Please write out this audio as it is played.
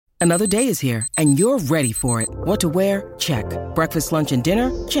Another day is here, and you're ready for it. What to wear? Check. Breakfast, lunch, and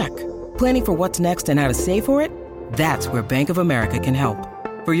dinner? Check. Planning for what's next and how to save for it? That's where Bank of America can help.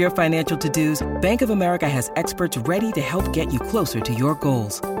 For your financial to-dos, Bank of America has experts ready to help get you closer to your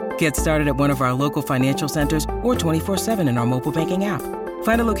goals. Get started at one of our local financial centers or 24/7 in our mobile banking app.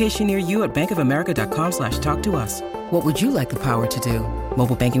 Find a location near you at bankofamerica.com/talktous. What would you like the power to do?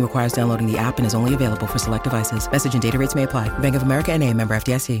 Mobile banking requires downloading the app and is only available for select devices. Message and data rates may apply. Bank of America N.A., member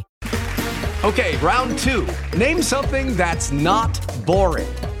FDIC. Okay, round two. Name something that's not boring.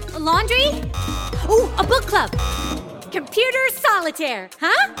 A laundry? Ooh, a book club. Computer solitaire,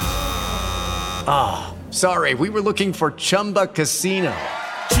 huh? Ah, sorry, we were looking for Chumba Casino.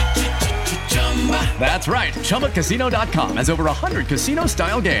 That's right, ChumbaCasino.com has over 100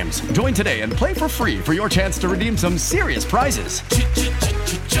 casino-style games. Join today and play for free for your chance to redeem some serious prizes.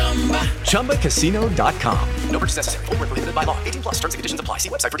 ChumbaCasino.com. No purchase necessary. Void where prohibited by law. 18+. Terms and conditions apply. See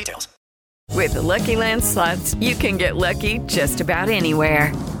website for details. With the Lucky Land Slots, you can get lucky just about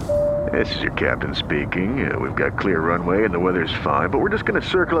anywhere. This is your captain speaking. We've got clear runway and the weather's fine, but we're just going to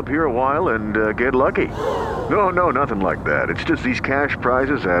circle up here a while and get lucky. No, nothing like that. It's just these cash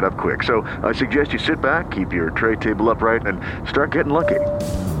prizes add up quick. So I suggest you sit back, keep your tray table upright, and start getting lucky.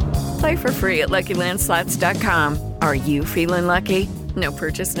 Play for free at LuckyLandSlots.com. Are you feeling lucky? No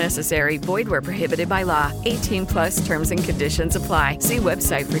purchase necessary. Void where prohibited by law. 18+ terms and conditions apply. See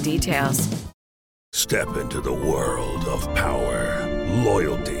website for details. Step into the world of power,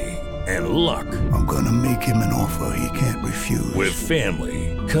 loyalty, and luck. I'm gonna make him an offer he can't refuse. With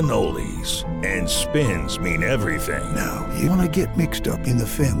family, cannolis, and spins mean everything. Now, you wanna get mixed up in the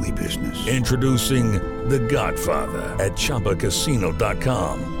family business. Introducing The Godfather at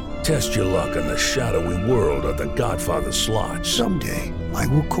ChumbaCasino.com. Test your luck in the shadowy world of The Godfather slot. Someday, I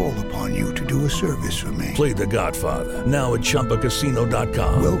will call upon you to do a service for me. Play The Godfather, now at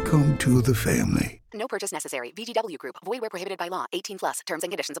ChumbaCasino.com. Welcome to the family. No purchase necessary. VGW Group. Void where prohibited by law. 18+. Terms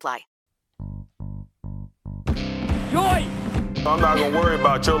and conditions apply. Joy! I'm not going to worry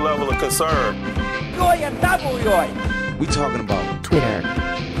about your level of concern. Joy and double joy! We talking about Twitter.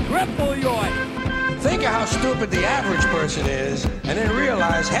 Triple joy! Think of how stupid the average person is, and then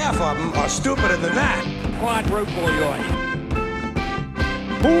realize half of them are stupider than that. Quadruple joy!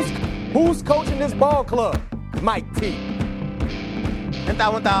 Who's coaching this ball club? Mike T.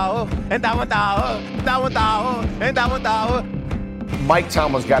 Mike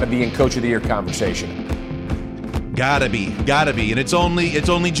Tomlin's got to be in Coach of the Year conversation. Gotta be, and it's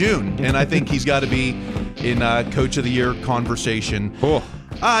only June, and I think he's got to be in Coach of the Year conversation. Cool.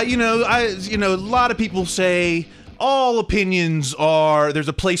 A lot of people say all opinions there's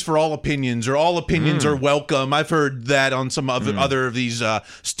a place for all opinions, or all opinions are welcome. I've heard that on some other of these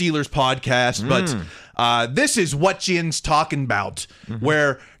Steelers podcasts, but this is what Jin's talking about,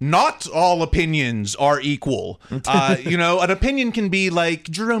 where not all opinions are equal. An opinion can be like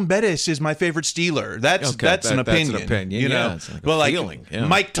Jerome Bettis is my favorite Steeler. That's an opinion. That's an opinion. It's like a feeling. Yeah.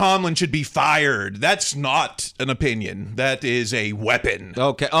 Mike Tomlin should be fired. That's not an opinion. That is a weapon.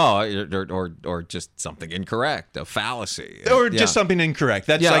 Okay. Oh, or just something incorrect, a fallacy, or just something incorrect.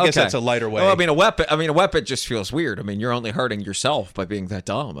 I guess that's a lighter way. Well, a weapon just feels weird. You're only hurting yourself by being that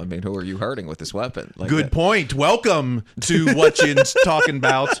dumb. Who are you hurting with this weapon? Good point. Welcome to what Jin's talking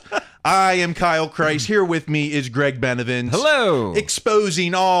about. I am Kyle Kreis. Here with me is Greg Benevent. Hello.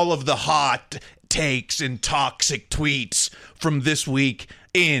 Exposing all of the hot takes and toxic tweets from this week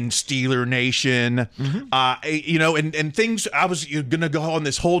in Steeler Nation. And things, I was going to go on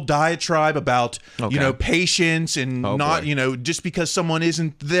this whole diatribe about, patience and just because someone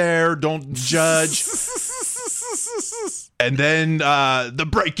isn't there, don't judge. And then the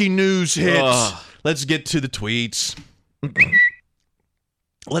breaking news hits. Let's get to the tweets.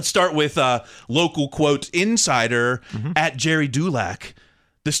 Let's start with local quote insider at Jerry Dulac.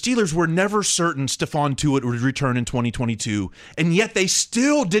 The Steelers were never certain Stephon Tuitt would return in 2022, and yet they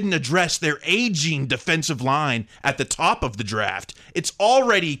still didn't address their aging defensive line at the top of the draft. It's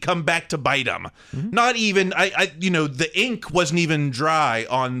already come back to bite them. Not even, the ink wasn't even dry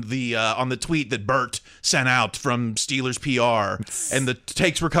on the tweet that Bert sent out from Steelers PR, and the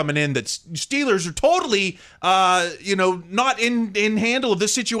takes were coming in that Steelers are totally, not in handle of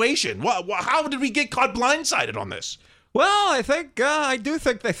this situation. How did we get caught blindsided on this? Well, I do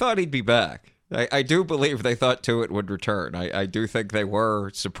think they thought he'd be back. I do believe they thought Tuitt would return. I do think they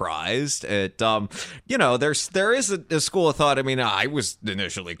were surprised. There is a school of thought. I mean, I was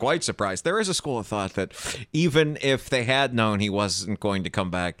initially quite surprised. There is a school of thought that even if they had known he wasn't going to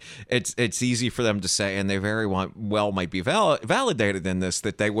come back, it's easy for them to say, and they very well might be validated in this,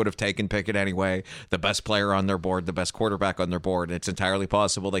 that they would have taken Pickett anyway, the best player on their board, the best quarterback on their board. It's entirely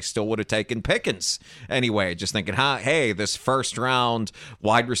possible they still would have taken Pickens anyway, just thinking, hey, this first round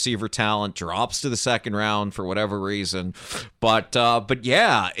wide receiver talent drops to the second round for whatever reason. But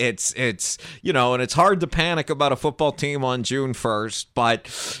yeah, it's and it's hard to panic about a football team on June 1st.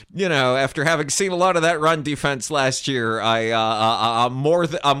 But after having seen a lot of that run defense last year, I'm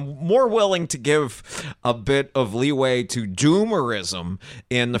more willing to give a bit of leeway to doomerism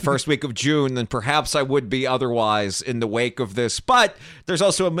in the first week of June than perhaps I would be otherwise in the wake of this. But there's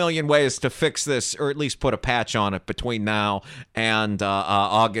also a million ways to fix this, or at least put a patch on it between now and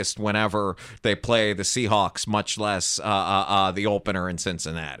August, whenever they play the Seahawks, much less the opener in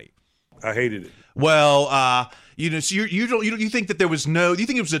Cincinnati. I hated it. Well, so you think that there was you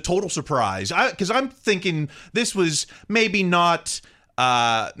think it was a total surprise? Because I'm thinking this was maybe not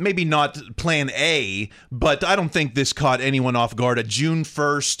plan A, but I don't think this caught anyone off guard. A June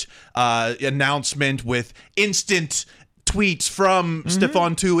 1st announcement with instant tweets from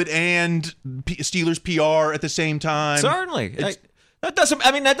Stephon Tuitt and Steelers PR at the same time. Certainly. That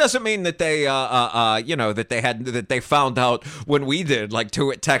doesn't mean that they, that they found out when we did, like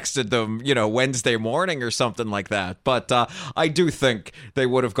Tuitt texted them, Wednesday morning or something like that. But I do think they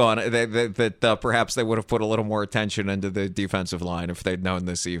would have gone, that perhaps they would have put a little more attention into the defensive line if they'd known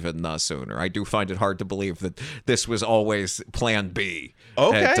this even sooner. I do find it hard to believe that this was always plan B.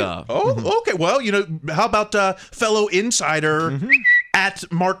 Okay. Okay. Well, how about fellow insider at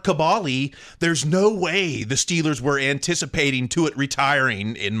Mark Cabali? There's no way the Steelers were anticipating Tuitt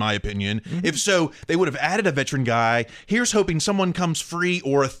retiring, in my opinion. If so, they would have added a veteran guy. Here's hoping someone comes free,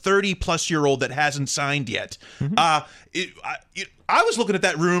 or a 30-plus-year-old that hasn't signed yet. I was looking at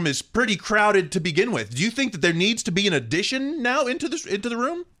that room as pretty crowded to begin with. Do you think that there needs to be an addition now into the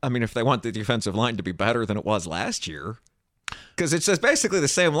room? I mean, if they want the defensive line to be better than it was last year. Because it's just basically the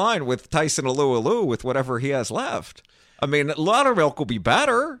same line with Tyson Alualu with whatever he has left. I mean, Laudermilk will be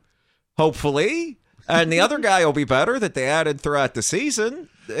better, hopefully. And the other guy will be better that they added throughout the season.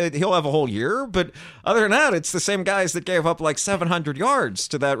 He'll have a whole year. But other than that, it's the same guys that gave up like 700 yards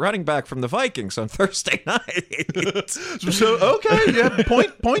to that running back from the Vikings on Thursday night. So, okay. Yeah,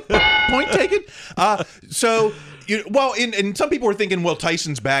 point taken. And some people were thinking, well,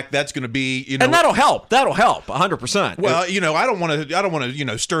 Tyson's back. That's going to be, and that'll help. That'll help 100%. Well, I don't want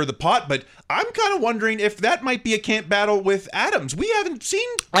to, stir the pot, but I'm kind of wondering if that might be a camp battle with Adams. We haven't seen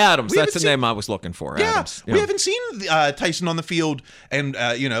Adams. That's the name I was looking for. Yeah, Adams. We haven't seen Tyson on the field, and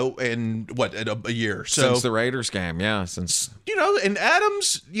in a year since the Raiders game. Yeah, since and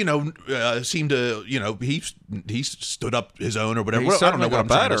Adams, seemed to, he stood up his own or whatever. I don't know what I'm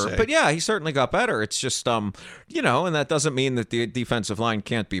trying to say. But yeah, he certainly got better. It's just and that doesn't mean that the defensive line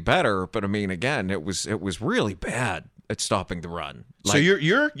can't be better. But I mean, again, it was really bad at stopping the run. So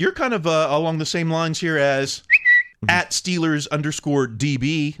you're kind of along the same lines here as at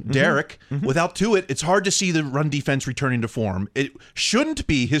Steelers_DB, Derek. Without Tuitt, it's hard to see the run defense returning to form. It shouldn't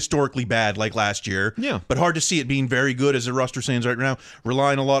be historically bad like last year, but hard to see it being very good as the roster stands right now,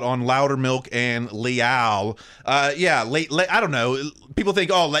 relying a lot on Laudermilk and Leal. I don't know. People think,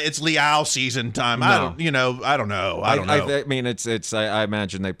 it's Leal season time. No. I don't know. I mean, I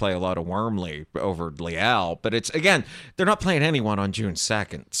imagine they play a lot of Wormley over Leal, but it's, again, they're not playing anyone on June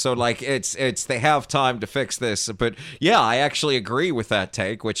 2nd. So, they have time to fix this, but yeah, I actually agree with that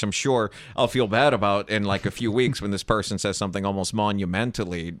take, which I'm sure I'll feel bad about in like a few weeks when this person says something almost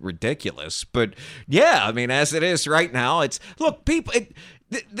monumentally ridiculous. But yeah, I mean, as it is right now,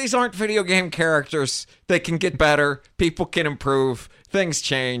 these aren't video game characters. They can get better. People can improve. Things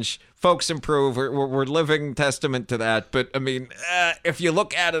change. Folks improve. We're living testament to that. But, I mean, if you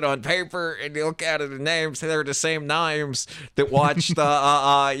look at it on paper and you look at it in names, they're the same names that watched,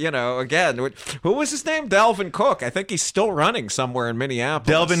 again, who was his name? Delvin Cook. I think he's still running somewhere in Minneapolis.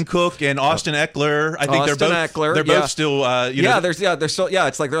 Delvin Cook and Austin Eckler. I think they're both still, they're still,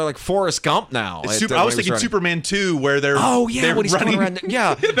 it's like they're like Forrest Gump now. I was thinking Superman 2, where they're when he's running going around,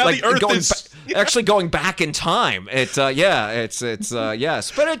 about the earth is actually going back in time. Yes,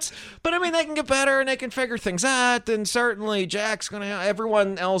 but I mean, they can get better and they can figure things out. And certainly Jack's going to help.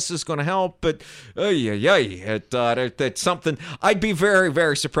 Everyone else is going to help. But it's something. I'd be very,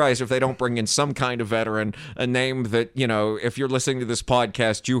 very surprised if they don't bring in some kind of veteran, a name that, if you're listening to this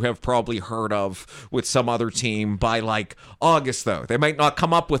podcast, you have probably heard of with some other team by like August, though. They might not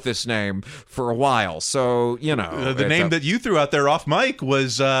come up with this name for a while. So, the name that you threw out there off mic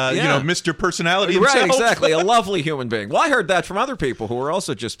was, Mr. Personality himself. Right, exactly. A lovely human being. Well, I heard that from other people who were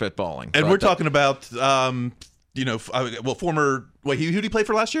also just spitballing. And we're talking about, former. Wait, who did he play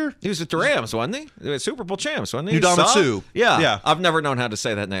for last year? He was at the Rams, wasn't he? They were Super Bowl champs, wasn't he? Ndamukong Suh. Yeah. I've never known how to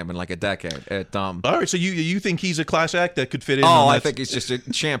say that name in like a decade. All right, so you think he's a class act that could fit in? Oh, I think he's just a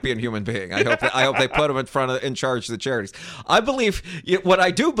champion human being. I hope they put him in charge of the charities. What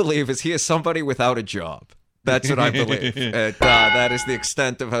I do believe is he is somebody without a job. That's what I believe. That is the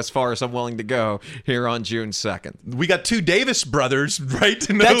extent of as far as I'm willing to go here on June 2nd. We got two Davis brothers, right?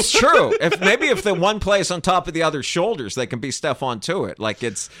 That's true. If the one plays on top of the other's shoulders, they can be Stephon Tuitt. Like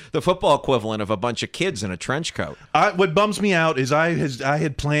it's the football equivalent of a bunch of kids in a trench coat. What bums me out is I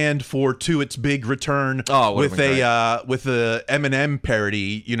had planned for Tuitt's big return with a Eminem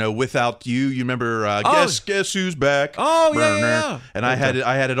parody. Without you. You remember? Guess who's back? Oh yeah. And I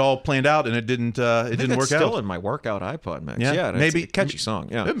had it all planned out, and it didn't work out. In my workout iPod mix. Yeah, maybe it's a catchy song.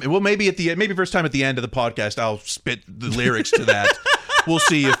 Yeah. Well, maybe first time at the end of the podcast, I'll spit the lyrics to that. We'll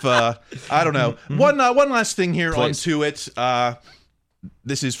see if I don't know. One last thing here on Tuitt.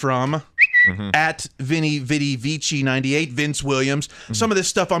 This is from at Vinny Vitti Vici 98, Vince Williams. Some of this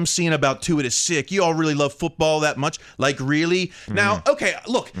stuff I'm seeing about Tuitt is sick. You all really love football that much? Like really? Now, okay,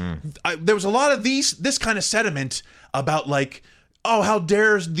 look, there was a lot of this kind of sentiment about like, oh, how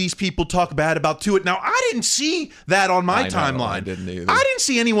dare these people talk bad about Tuitt? Now, I didn't see that on my timeline. I didn't either. I didn't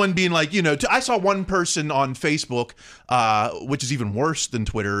see anyone being like, I saw one person on Facebook, which is even worse than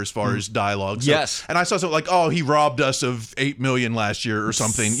Twitter as far as dialogue. So, yes. And I saw something like, oh, he robbed us of $8 million last year or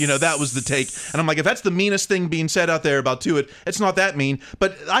something. That was the take. And I'm like, if that's the meanest thing being said out there about Tuitt, it's not that mean.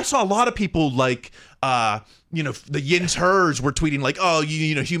 But I saw a lot of people like, the Yins Hers were tweeting like, oh,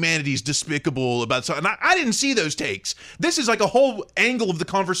 humanity's despicable about something. And I didn't see those takes. This is like a whole angle of the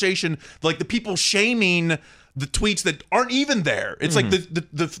conversation, like the people shaming the tweets that aren't even there. It's like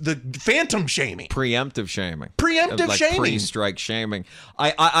the phantom shaming. Preemptive shaming. Like shaming. Pre-strike shaming.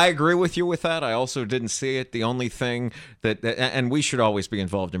 I agree with you with that. I also didn't see it. The only thing and we should always be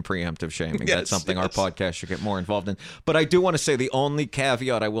involved in preemptive shaming. That's something our podcast should get more involved in. But I do want to say the only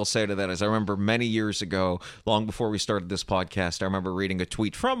caveat I will say to that is I remember many years ago, long before we started this podcast, I remember reading a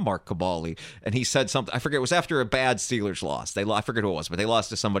tweet from Mark Cabali, and he said something, I forget, it was after a bad Steelers loss. I forget who it was, but they lost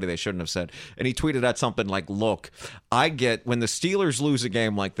to somebody they shouldn't have said. And he tweeted out something like, look, when the Steelers lose a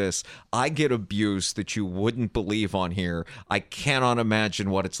game like this, I get abuse that you wouldn't believe on here. I cannot imagine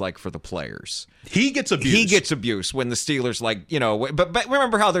what it's like for the players. He gets abuse. He gets abuse when the Steelers, but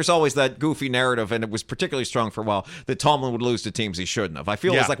remember how there's always that goofy narrative, and it was particularly strong for a while, that Tomlin would lose to teams he shouldn't have. I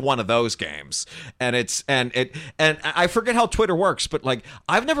feel it's like one of those games. And I forget how Twitter works, but like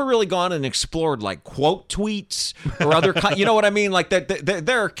I've never really gone and explored like quote tweets or other you know what I mean? Like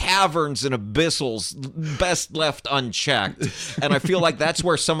there are caverns and abyssals best left unchecked. And I feel like that's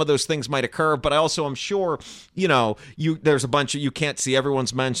where some of those things might occur, but I also am sure, there's a bunch of, you can't see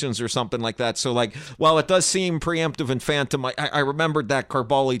everyone's mentions or something like that. So like, while it does seem preemptive and phantom, I remembered that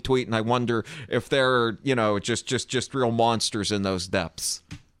Carbali tweet, and I wonder if there are, just real monsters in those depths.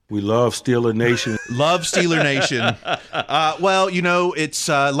 We love Steeler Nation. Love Steeler Nation. Well, it's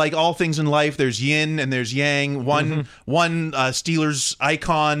like all things in life. There's yin and there's yang. One Steelers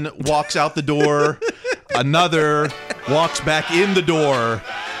icon walks out the door. Another walks back in the door.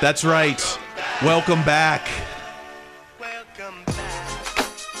 That's right. Welcome back.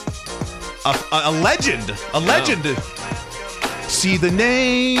 A legend. A legend. Oh. See, the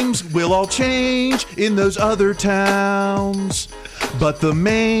names will all change in those other towns, but the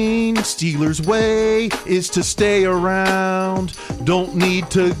main Steelers way is to stay around. Don't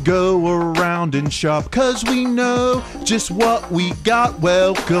need to go around and shop, 'cause we know just what we got.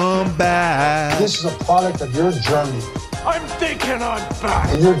 Welcome back. This is a product of your journey. I'm thinking I'm back.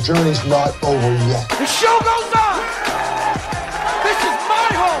 And your journey's not over yet. The show goes on. This is my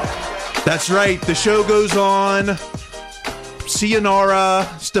home. That's right. The show goes on. Sayonara,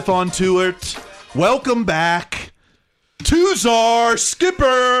 Stephon Tuitt. Welcome back. Tuzar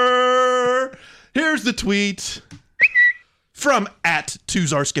Skipper. Here's the tweet from at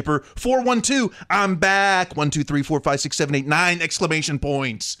Tuzar Skipper 412. I'm back. 1 2 3 4 5 6 7 8 9 exclamation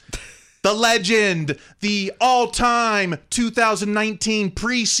points. the legend, the all-time 2019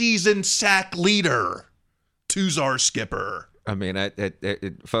 preseason sack leader, Tuzar Skipper. I mean,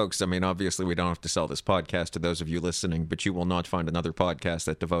 folks, I mean, obviously we don't have to sell this podcast to those of you listening, but you will not find another podcast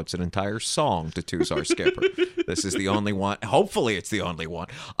that devotes an entire song to Tuzar Skipper. This is the only one. Hopefully it's the only one.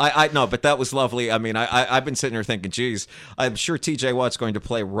 I know, but that was lovely. I mean, I've been sitting here thinking, geez, I'm sure TJ Watt's going to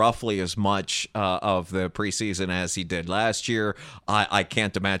play roughly as much of the preseason as he did last year. I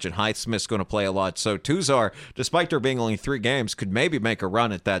can't imagine Highsmith's going to play a lot. So Tuzar, despite there being only 3 games, could maybe make a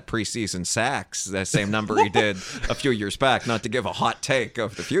run at that preseason sacks, that same number he did a few years back. Not to give a hot take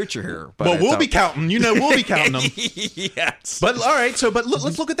of the future here, but we'll be counting. We'll be counting them. Yes. But all right.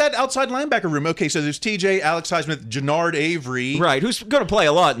 Let's look at that outside linebacker room. Okay, so there's TJ, Alex Highsmith, Jannard Avery. Right, who's going to play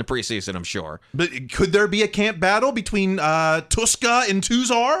a lot in the preseason, I'm sure. But could there be a camp battle between Tuszka and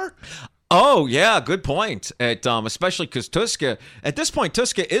Tuzar? Oh, yeah, good point. Especially because Tuszka, at this point,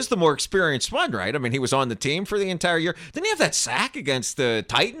 Tuszka is the more experienced one, right? I mean, he was on the team for the entire year. Didn't he have that sack against the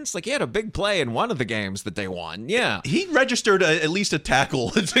Titans? Like, he had a big play in one of the games that they won. Yeah. He registered at least a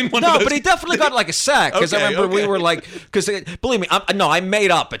tackle in one of those. No, but he definitely got like a sack. Because I remember we were like, because believe me, I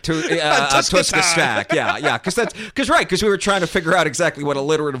made up a Tuszka sack. Yeah. Because we were trying to figure out exactly what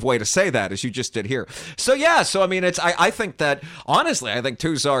alliterative way to say that, as you just did here. So, yeah, I mean, I think that, honestly, I think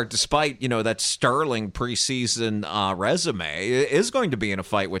Tuzar, despite, that sterling preseason resume, is going to be in a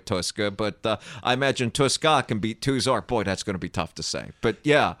fight with Tuszka, but I imagine Tuszka can beat Tuzar. Boy, that's going to be tough to say. But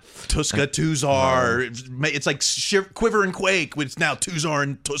yeah. Tuszka, Tuzar. It's like Quiver and Quake. It's now Tuzar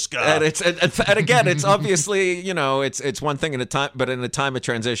and Tuszka. And again, it's obviously, it's one thing in a time, but in a time of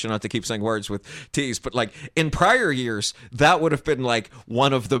transition, not to keep saying words with T's, but like in prior years, that would have been like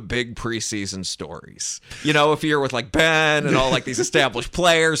one of the big preseason stories. If you're with like Ben and all like these established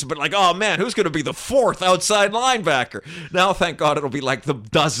players, but like, oh man, who's going to be the 4th outside linebacker? Now, thank God, it'll be like the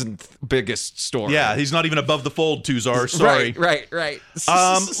dozenth biggest story. Yeah, he's not even above the fold, Tuzar. Sorry. Right.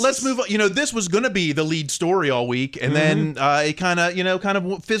 Let's move on. This was going to be the lead story all week, and then it kind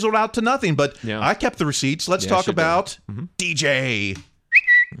of fizzled out to nothing. But I kept the receipts. Let's talk about DJ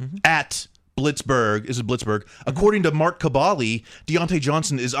at Blitzburg. Is it Blitzburg? According to Mark Kaboly, Deontay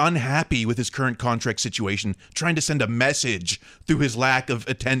Johnson is unhappy with his current contract situation, trying to send a message through his lack of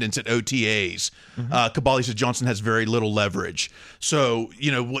attendance at OTAs. Kaboly says Johnson has very little leverage. So,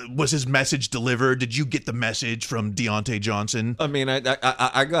 was his message delivered? Did you get the message from Deontay Johnson? I mean, I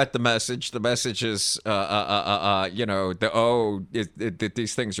got the message. The message is,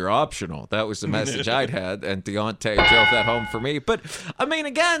 these things are optional. That was the message I'd had, and Deontay drove that home for me. But, I mean,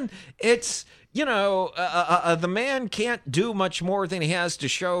 again, it's... the man can't do much more than he has to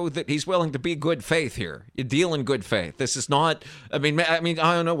show that he's willing to be good faith here. You deal in good faith. This is not, I mean, I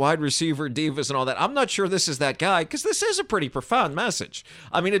don't know, wide receiver divas and all that. I'm not sure this is that guy, because this is a pretty profound message.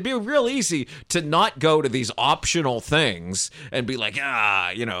 I mean, it'd be real easy to not go to these optional things and be like,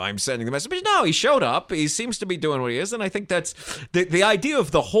 I'm sending the message. But no, he showed up. He seems to be doing what he is. And I think that's the idea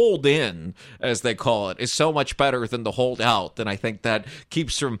of the hold in, as they call it, is so much better than the hold out. And I think that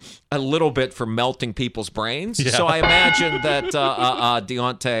keeps from a little bit from melting people's brains. Yeah. So I imagine that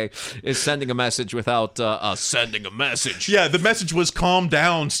Deontay is sending a message without sending a message. Yeah, the message was calm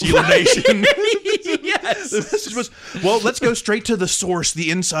down, Steeler Nation. Yes. The message was, well, let's go straight to the source, the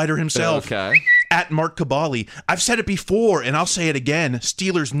insider himself. Okay. At Mark Kaboly. I've said it before, and I'll say it again.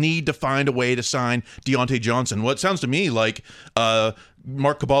 Steelers need to find a way to sign Deontay Johnson. Well, it sounds to me like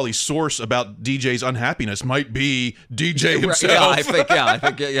Mark Kaboly's source about DJ's unhappiness might be DJ himself. Yeah, I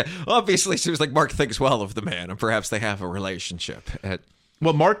think. Obviously, it seems like Mark thinks well of the man, and perhaps they have a relationship.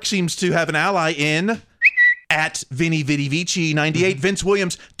 Well, Mark seems to have an ally in... At Vinny Vici 98, Vince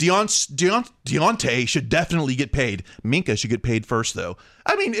Williams, Deontay should definitely get paid. Minka should get paid first, though.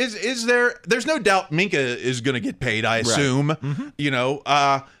 I mean, there's no doubt Minka is going to get paid, I assume.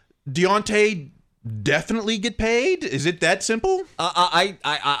 Right. Deontay definitely get paid? Is it that simple?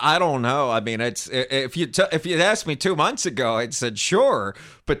 I don't know. I mean, it's if you'd asked me 2 months ago, I'd said sure.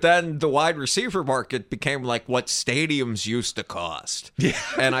 But then the wide receiver market became like what stadiums used to cost. Yeah.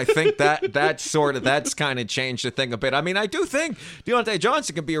 And I think that's kind of changed the thing a bit. I mean, I do think Deontay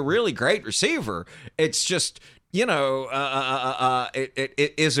Johnson can be a really great receiver. It's just, is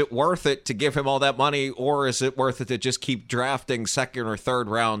it worth it to give him all that money, or is it worth it to just keep drafting second or third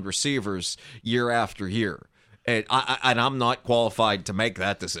round receivers year after year? And I'm not qualified to make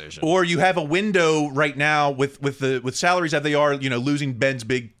that decision. Or you have a window right now with salaries as they are, losing Ben's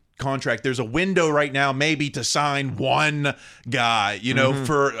big contract. There's a window right now maybe to sign one guy,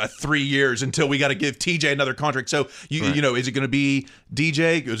 for 3 years until we got to give TJ another contract. So is it going to be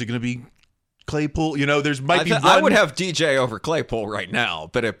DJ? Is it going to be Claypool. You know, I would have DJ over Claypool right now,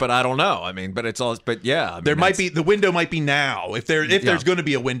 but I don't know. I mean, but it's all. But yeah, there might be the window might be now if there's going to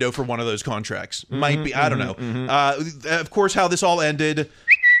be a window for one of those contracts. Might be. I don't know. Of course, how this all ended.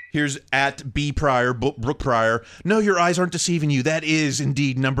 Here's at B Pryor, Brooke Pryor. No, your eyes aren't deceiving you. That is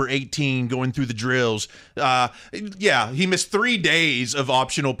indeed number 18 going through the drills. Yeah, he missed 3 days of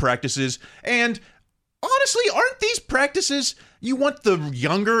optional practices. And honestly, aren't these practices, you want the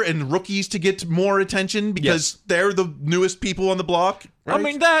younger and rookies to get more attention because they're the newest people on the block? Right? I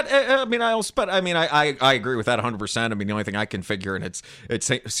agree with that 100%. I mean, the only thing I can figure, and it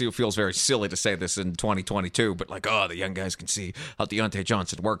feels very silly to say this in 2022, but like, the young guys can see how Deontay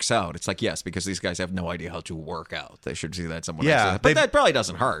Johnson works out. It's like, yes, because these guys have no idea how to work out. They should see that someone else. But that probably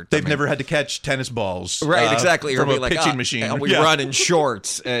doesn't hurt. They've never had to catch tennis balls. Right, exactly. From or a like, pitching machine. We run in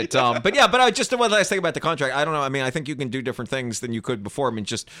shorts. But I just one last thing about the contract. I don't know. I mean, I think you can do different things than you could before. I mean,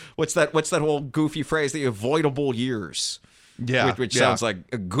 just what's that whole goofy phrase, the avoidable years? Yeah, which sounds like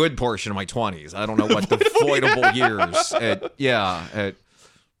a good portion of my 20s. I don't know what the avoidable years.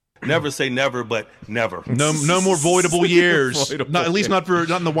 Never say never, but never. No more voidable years. At least not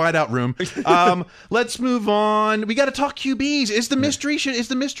in the wideout room. Let's move on. We got to talk QBs. Is the mystery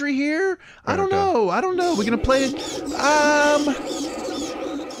here? I don't know. We're gonna play it.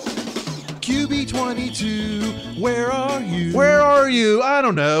 QB22, where are you? I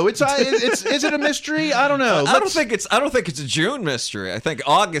don't know. Is it a mystery? I don't know. I don't think it's a June mystery. I think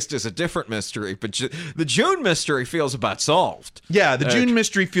August is a different mystery, but the June mystery feels about solved. Yeah, the June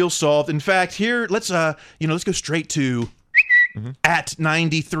mystery feels solved. In fact, here let's go straight to at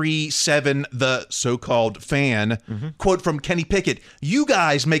 93.7, the so-called fan. Quote from Kenny Pickett: "You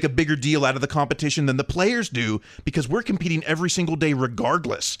guys make a bigger deal out of the competition than the players do because we're competing every single day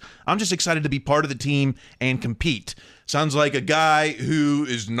regardless. I'm just excited to be part of the team and compete." Sounds like a guy who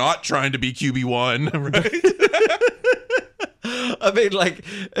is not trying to be QB1, right?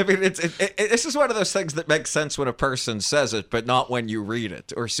 This is one of those things that makes sense when a person says it, but not when you read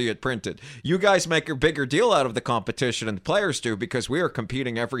it or see it printed. You guys make a bigger deal out of the competition than the players do because we are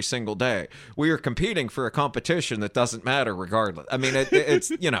competing every single day. We are competing for a competition that doesn't matter regardless. I mean,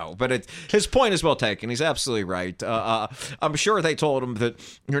 his point is well taken. He's absolutely right. I'm sure they told him that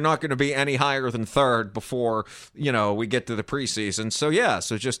you're not going to be any higher than third before, we get to the preseason.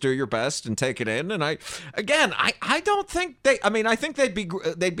 So just do your best and take it in. And I don't think I think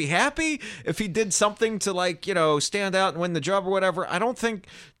they'd be happy if he did something to stand out and win the job or whatever. I don't think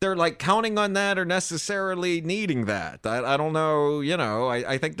they're counting on that or necessarily needing that. I don't know.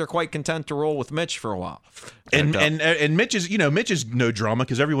 I think they're quite content to roll with Mitch for a while. And Mitch is no drama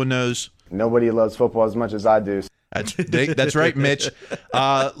because everyone knows nobody loves football as much as I do. That's right, Mitch.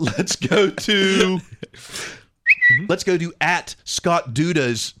 Let's go to at Scott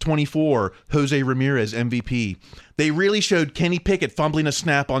Dudas 24, Jose Ramirez MVP. They really showed Kenny Pickett fumbling a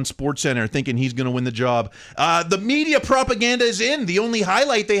snap on SportsCenter, thinking he's going to win the job. The media propaganda is in. The only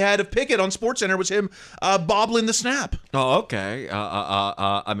highlight they had of Pickett on SportsCenter was him bobbling the snap. Oh, okay.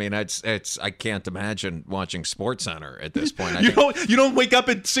 I can't imagine watching SportsCenter at this point. You don't wake up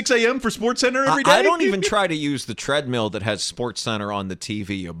at 6 a.m. for SportsCenter every day? I don't even try to use the treadmill that has SportsCenter on the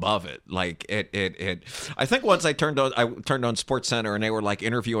TV above it. I think once I turned on SportsCenter and they were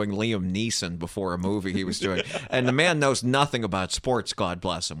interviewing Liam Neeson before a movie he was doing, and the man knows nothing about sports, God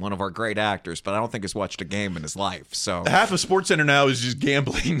bless him, one of our great actors, but I don't think he's watched a game in his life. So half of SportsCenter now is just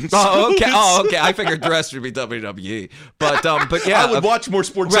gambling. Oh, okay. I figured the rest would be WWE, but yeah, I would watch more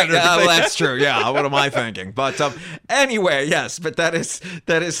SportsCenter. Right, that's true. Yeah, what am I thinking? But anyway, yes, but that is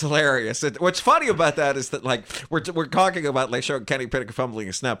hilarious. What's funny about that is that we're talking about showing Kenny Pickett fumbling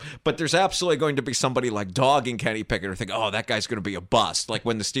a snap, but there's absolutely going to be somebody dogging Kenny Pickett or think, that guy's going to be a bust. Like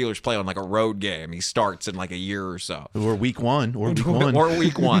when the Steelers play on a road game, he starts in a year or so. Or week one. or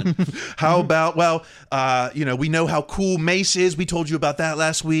week one. How about, we know how cool Mace is. We told you about that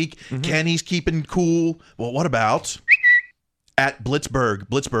last week. Kenny's keeping cool. Well, what about at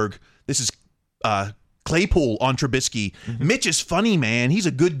Blitzberg? This is Claypool on Trubisky. Mitch is funny, man. He's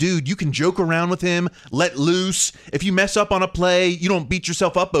a good dude. You can joke around with him, let loose. If you mess up on a play, you don't beat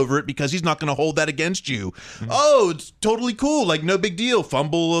yourself up over it because he's not going to hold that against you. Oh, it's totally cool. No big deal.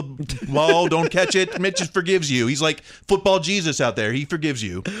 Fumble a ball, don't catch it. Mitch just forgives you. He's like football Jesus out there. He forgives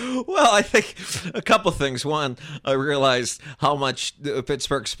you. Well, I think a couple things. One, I realized how much the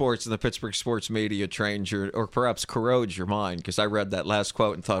Pittsburgh sports and the Pittsburgh sports media trains or perhaps corrodes your mind, because I read that last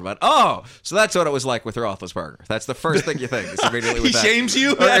quote and thought about, so that's what it was like with with Roethlisberger. That's the first thing you think. Is immediately with he that. shames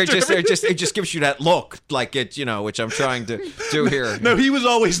you. Or it just gives you that look, like it, which I'm trying to do here. No, he was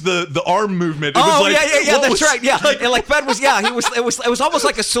always the arm movement. It Oh was like, yeah, that's right. Yeah, and like Ben was. Yeah, he was. It was almost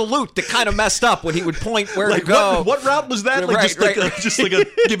like a salute that kind of messed up when he would point where to go. What route was that? Like Right. just like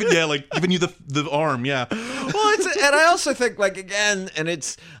giving you the arm. Yeah. Well, and I also think, like, again, and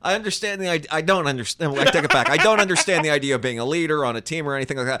I understand I don't understand. I take it back. I don't understand the idea of being a leader on a team or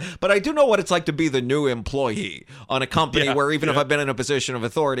anything like that. But I do know what it's like to be the new employee on a company where even if I've been in a position of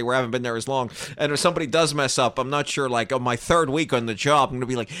authority where I haven't been there as long, and if somebody does mess up, I'm not sure, like, on my third week on the job, I'm going to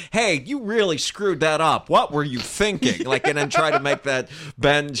be like, hey, you really screwed that up. What were you thinking? Like, and then try to make that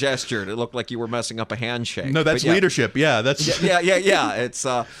Ben gesture to look like you were messing up a handshake. No, that's leadership. Yeah, that's yeah. It's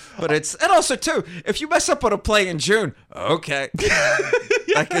and also too, if you mess up on a play in June, okay,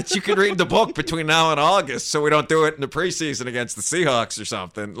 like you can read the book between now and August, so we don't do it in the preseason against the Seahawks or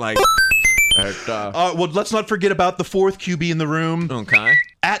something. Like, well, let's not forget about the fourth QB in the room. Okay.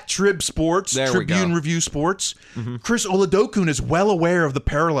 At Trib Sports, Tribune Review Sports, Chris Oladokun is well aware of the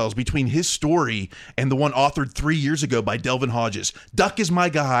parallels between his story and the one authored 3 years ago by Delvin Hodges. Duck is my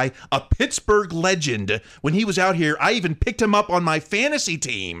guy, a Pittsburgh legend. When he was out here, I even picked him up on my fantasy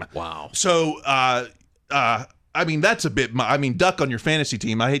team. Wow. So, I mean, that's a bit. I mean, Duck on your fantasy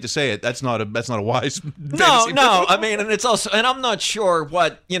team. I hate to say it. That's not a wise. No. I mean, and it's also, and I'm not sure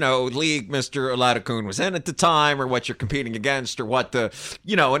what league Mr. Oladokun was in at the time, or what you're competing against, or what the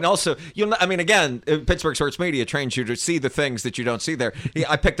and also I mean, again, Pittsburgh Sports Media trains you to see the things that you don't see there.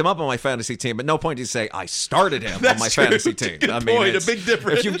 I picked him up on my fantasy team, but no point to say I started him on my fantasy team. Good point. A big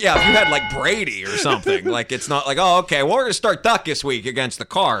difference. If you had like Brady or something, like it's not like, oh, okay, well, we're gonna start Duck this week against the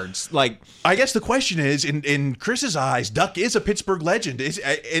Cards. Like, I guess the question is, in Chris's eyes, Duck is a Pittsburgh legend. Is he?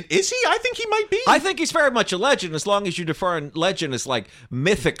 I think he might be. I think he's very much a legend, as long as you define legend as like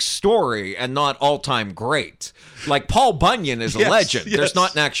mythic story and not all-time great. Like Paul Bunyan is a legend. Yes. There's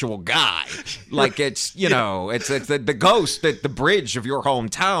not an actual guy. Like it's it's the ghost at the bridge of your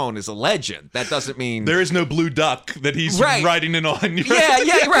hometown is a legend. That doesn't mean there is no blue duck that he's riding in on.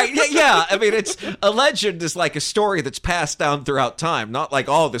 Yeah. I mean, it's a legend is like a story that's passed down throughout time, not like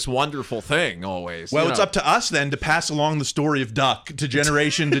this wonderful thing always. Well, it's up to us then to pass along the story of Duck to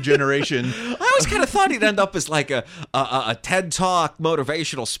generation to generation. I always kind of thought he'd end up as like a TED Talk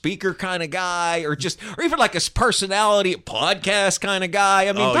motivational speaker kind of guy, or even like a personality podcast kind of guy.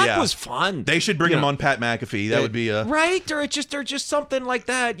 I mean, Duck was fun. They should bring him on Pat McAfee. That would be a or just something like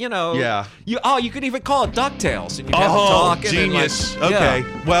that. Yeah. You could even call it DuckTales, and you have them talking. Genius. Okay.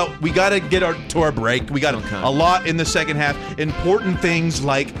 Well, we got to get to our break. We got a lot in the second half. Important things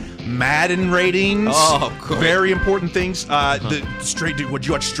like Madden ratings. Oh, cool. Very important things. Would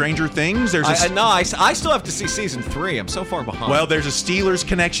you watch Stranger Things? I still have to see season 3. I'm so far behind. Well, there's a Steelers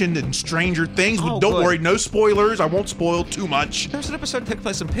connection in Stranger Things. Don't worry, no spoilers. I won't spoil too much. There's an episode that takes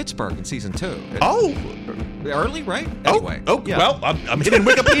place in Pittsburgh in season 2. Oh. Early, right? Anyway. Yeah. Well, I'm hitting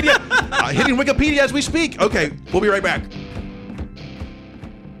Wikipedia. Hitting Wikipedia as we speak. Okay, we'll be right back.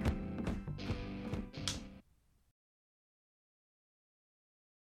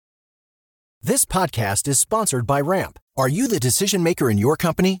 This podcast is sponsored by Ramp. Are you the decision maker in your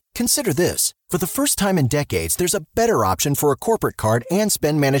company? Consider this. For the first time in decades, there's a better option for a corporate card and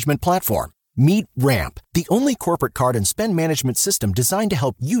spend management platform. Meet Ramp, the only corporate card and spend management system designed to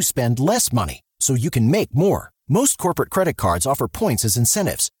help you spend less money so you can make more. Most corporate credit cards offer points as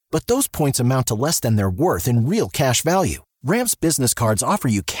incentives, but those points amount to less than their worth in real cash value. Ramp's business cards offer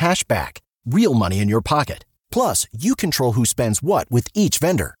you cash back, real money in your pocket. Plus, you control who spends what with each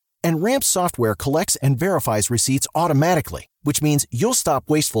vendor. And Ramp software collects and verifies receipts automatically, which means you'll stop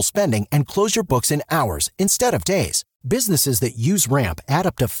wasteful spending and close your books in hours instead of days. Businesses that use Ramp add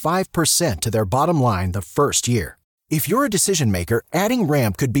up to 5% to their bottom line the first year. If you're a decision maker, adding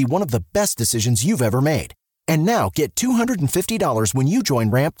Ramp could be one of the best decisions you've ever made. And now get $250 when you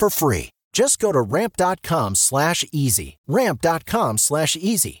join Ramp for free. Just go to ramp.com/easy.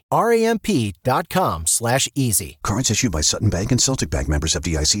 Ramp.com/easy. RAMP.com/easy. Cards issued by Sutton Bank and Celtic Bank, members of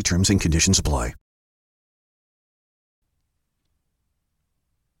FDIC. Terms and conditions apply.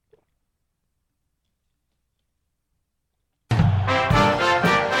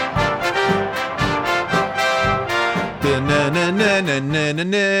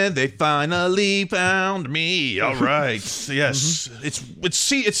 They finally found me. All right. Yes. It's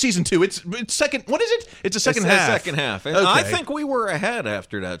season 2. It's second. What is it? It's a second half. Second half. And okay. I think we were ahead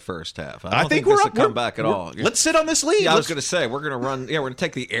after that first half. I don't think this we're will come back at all. Let's sit on this lead. Yeah, I was going to say we're going to run. Yeah, we're going to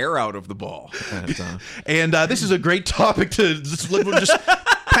take the air out of the ball. And this is a great topic to just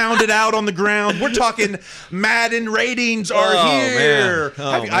pounded out on the ground. We're talking Madden ratings are here.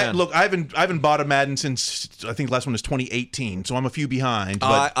 Man. Look, I haven't bought a Madden since I think the last one was 2018, so I'm a few behind.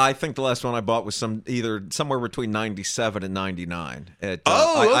 But I think the last one I bought was somewhere between 97 and 99. An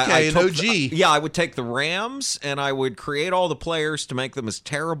OG. I would take the Rams and I would create all the players to make them as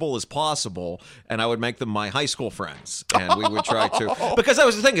terrible as possible, and I would make them my high school friends, and we would try to. Because that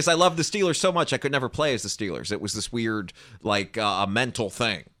was the thing, is I loved the Steelers so much I could never play as the Steelers. It was this weird, like, a mental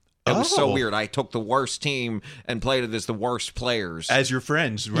thing. It was so weird. I took the worst team and played it as the worst players as your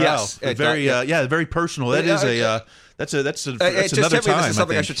friends. Wow. Yes, very personal. That is that's another just time. This is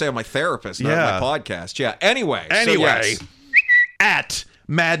something I should say on my therapist, not my podcast. Yeah. Anyway, at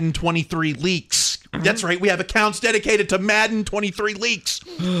Madden 23 leaks. That's right. We have accounts dedicated to Madden 23 leaks.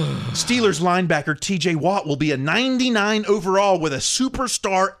 Steelers linebacker TJ Watt will be a 99 overall with a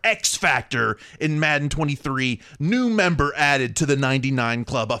superstar X factor in Madden 23. New member added to the 99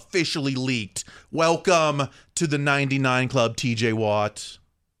 club, officially leaked. Welcome to the 99 club, TJ Watt.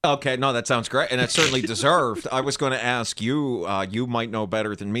 Okay, no, that sounds great, and it's certainly deserved. I was going to ask you, you might know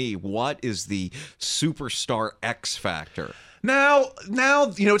better than me, what is the superstar X factor? Now,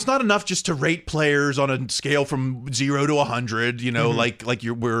 it's not enough just to rate players on a scale from 0 to 100. Like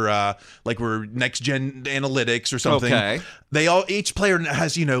we're next gen analytics or something. Okay. Each player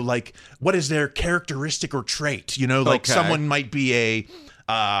has what is their characteristic or trait. Someone might be a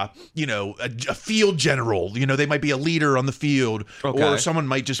field general. They might be a leader on the field, or someone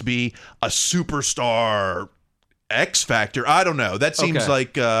might just be a superstar X factor. I don't know. That seems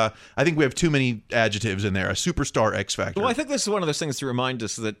like I think we have too many adjectives in there. A superstar X factor. Well, I think this is one of those things to remind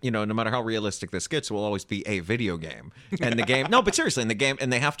us that no matter how realistic this gets, it will always be a video game. And the game, no, but seriously, in the game,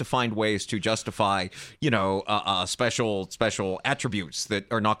 and they have to find ways to justify special attributes that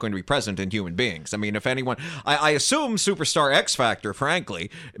are not going to be present in human beings. I mean, if anyone, I assume superstar X factor,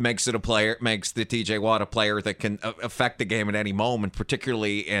 frankly, makes the TJ Watt a player that can affect the game at any moment,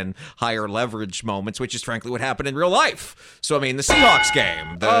 particularly in higher leverage moments, which is frankly what happened in real life. So I mean, the Seahawks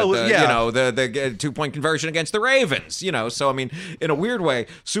game, the 2-point conversion against the Ravens, so I mean, in a weird way,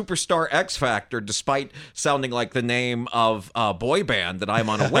 superstar X factor, despite sounding like the name of a boy band that I'm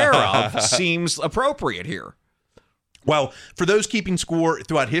unaware of, seems appropriate here. Well, for those keeping score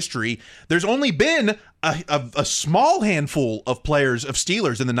throughout history, there's only been a small handful of players of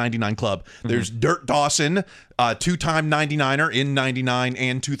Steelers in the 99 club. There's Dirt Dawson, two-time 99er in 99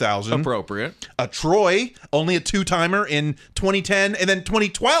 and 2000. Appropriate. Troy, only a two-timer in 2010 and then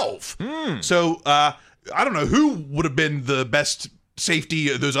 2012. So I don't know who would have been the best safety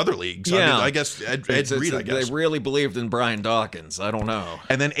of those other leagues. Yeah. I guess Ed Reed, I guess. They really believed in Brian Dawkins. I don't know.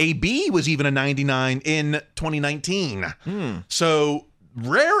 And then AB was even a 99 in 2019. So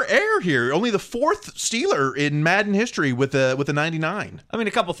rare air here. Only the fourth Steeler in Madden history with a 99. I mean,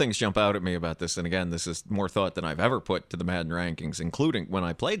 a couple things jump out at me about this, and again, this is more thought than I've ever put to the Madden rankings, including when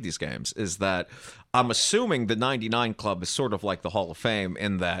I played these games, is that I'm assuming the 99 club is sort of like the Hall of Fame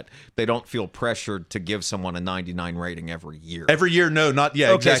in that they don't feel pressured to give someone a 99 rating every year. Every year? No, not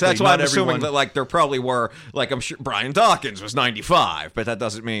yet. Okay, exactly. so that's why not I'm assuming everyone. that there probably were, I'm sure Brian Dawkins was 95, but that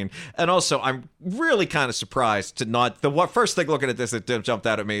doesn't mean. And also, I'm really kind of surprised to not. First thing looking at this that jumped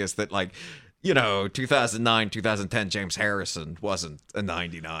out at me is that 2009, 2010, James Harrison wasn't a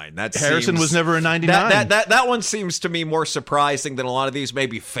 99. Harrison was never a 99. That one seems to me more surprising than a lot of these.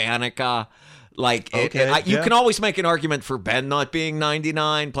 Maybe Faneca. You can always make an argument for Ben not being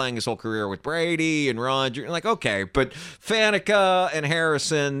 99, playing his whole career with Brady and Roger. Okay, but Faneca and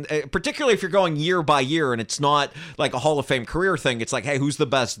Harrison, particularly if you're going year by year and it's not like a Hall of Fame career thing, it's like, hey, who's the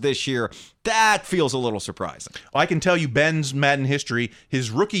best this year? That feels a little surprising. I can tell you Ben's Madden history. His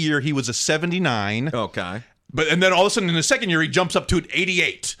rookie year, he was a 79. Okay. And then all of a sudden in the second year, he jumps up to an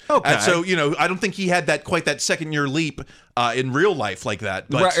 88. Okay. So, I don't think he had quite that second year leap in real life like that.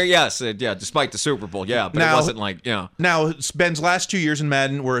 But yes, despite the Super Bowl, but it wasn't Now, Ben's last 2 years in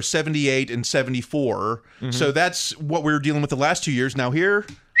Madden were a 78 and 74. So that's what we were dealing with the last 2 years. Now here,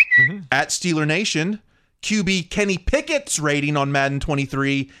 at Steeler Nation, QB Kenny Pickett's rating on Madden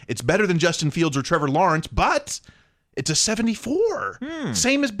 23, it's better than Justin Fields or Trevor Lawrence, but it's a 74.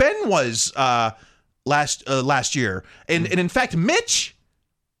 Same as Ben was last year. And in fact, Mitch,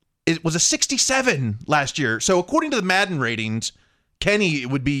 it was a 67 last year. So according to the Madden ratings, Kenny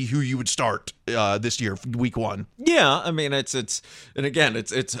would be who you would start this year, week 1. Yeah, I mean it's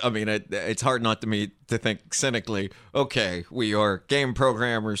hard not to think cynically. Okay, we are game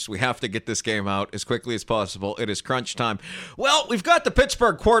programmers. We have to get this game out as quickly as possible. It is crunch time. Well, we've got the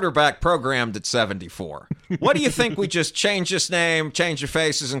Pittsburgh quarterback programmed at 74. What do you think we just change this name, change the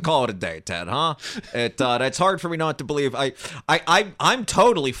faces, and call it a day, Ted, huh? That's hard for me not to believe. I'm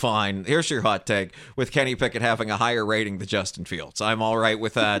totally fine. Here's your hot take with Kenny Pickett having a higher rating than Justin Fields. I'm all right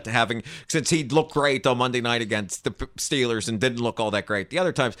with that, since he looked great on Monday night against the Steelers and didn't look all that great the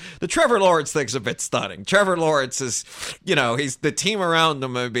other times. The Trevor Lawrence thing's a bit stunning. Trevor Lawrence is, he's the team around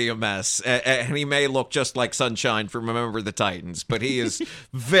him may be a mess, and he may look just like Sunshine from Remember the Titans, but he is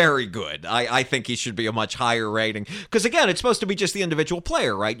very good. I think he should be a much higher rating because, again, it's supposed to be just the individual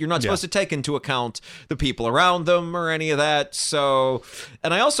player, right? You're not supposed to take into account the people around them or any of that. So,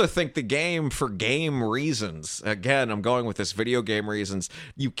 and I also think the game, for game reasons, again, I'm going with this video game reasons,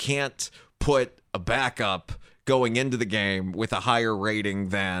 you can't put a backup going into the game with a higher rating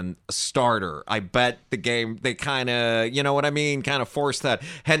than a starter. I bet the game, they kind of, kind of force that.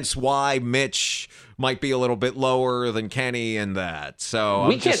 Hence why Mitch might be a little bit lower than Kenny in that. So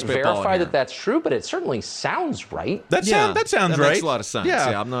we can't verify that that's true, but it certainly sounds right. That sounds right. That makes a lot of sense.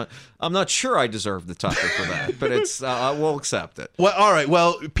 Yeah, I'm not sure I deserve the Tucker for that, but it's we'll accept it. Well, all right.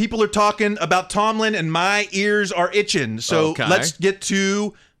 Well, people are talking about Tomlin, and my ears are itching. So let's get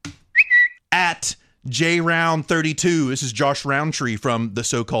to at JRound32. This is Josh Roundtree from The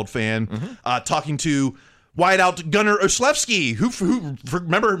So-Called Fan, talking to wideout Gunnar Olszewski, who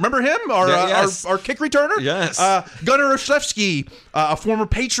remember him? Our kick returner? Yes. Gunnar Olszewski, a former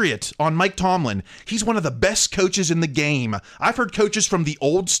Patriot on Mike Tomlin. He's one of the best coaches in the game. I've heard coaches from the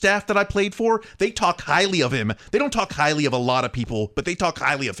old staff that I played for, they talk highly of him. They don't talk highly of a lot of people, but they talk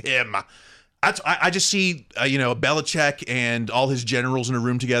highly of him. I just see, Belichick and all his generals in a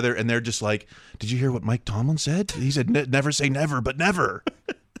room together, and they're just like, did you hear what Mike Tomlin said? He said, never say never, but never.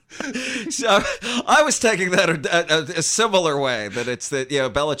 So I was taking that a similar way, that it's that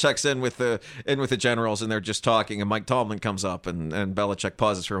Belichick's in with the generals and they're just talking, and Mike Tomlin comes up and Belichick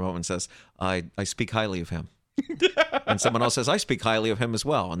pauses for a moment and says, I speak highly of him. And someone else says, I speak highly of him as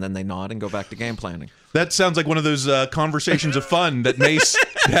well. And then they nod and go back to game planning. That sounds like one of those conversations of fun that Mace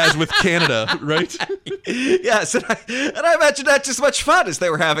has with Canada, right? Yes, and I imagine that's as much fun as they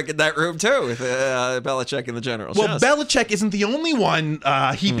were having in that room, too, with Belichick and the generals. Well, yes. Belichick isn't the only one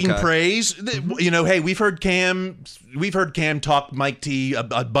heaping praise. Hey, we've heard Cam talk Mike T a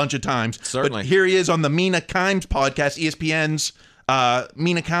bunch of times. Certainly. But here he is on the Mina Kimes podcast, ESPN's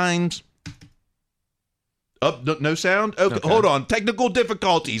Mina Kimes. Oh, no sound? Okay, hold on. Technical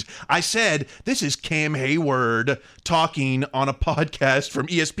difficulties. I said this is Cam Hayward talking on a podcast from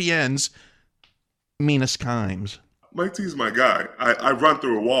ESPN's Mina Kimes. Mike T's my guy. I run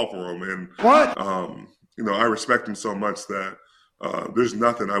through a wall for him. And what? I respect him so much that there's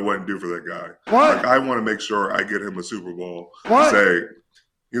nothing I wouldn't do for that guy. What? Like, I want to make sure I get him a Super Bowl. What? Say,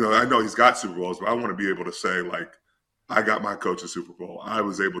 I know he's got Super Bowls, but I want to be able to say, like, I got my coach a Super Bowl. I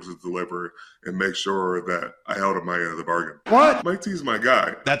was able to deliver and make sure that I held up my end of the bargain. What? Mike T's my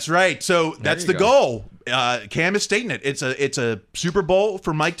guy. That's right. So that's the goal. Cam is stating it. It's a Super Bowl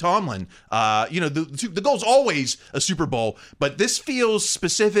for Mike Tomlin. The goal's always a Super Bowl, but this feels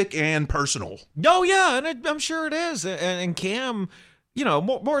specific and personal. Oh yeah, and I'm sure it is. And Cam,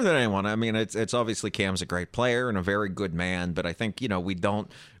 more than anyone. I mean, it's obviously Cam's a great player and a very good man, but I think,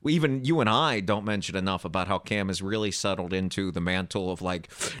 even you and I don't mention enough about how Cam has really settled into the mantle of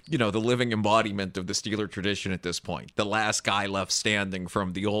the living embodiment of the Steeler tradition at this point. The last guy left standing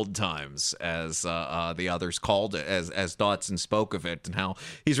from the old times, as the others called it, as Dotson spoke of it, and how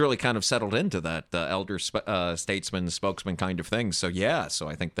he's really kind of settled into that elder statesman, spokesman kind of thing. So yeah,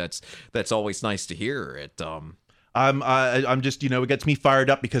 I think that's always nice to hear it. I'm just, it gets me fired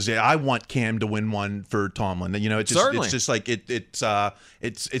up because I want Cam to win one for Tomlin. It's just like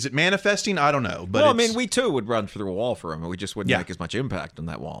is it manifesting? I don't know. But we too would run through the wall for him, and we just wouldn't make as much impact on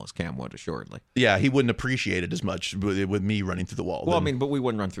that wall as Cam would, assuredly. Yeah, he wouldn't appreciate it as much with me running through the wall. Well, but we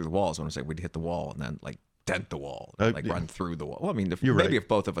wouldn't run through the walls. I want to say we'd hit the wall and then dent the wall, run through the wall. Well, if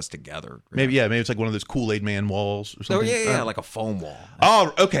both of us together. Maybe it's like one of those Kool-Aid Man walls or something. Oh, yeah, like a foam wall.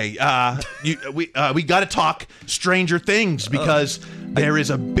 Oh, okay. We got to talk Stranger Things because there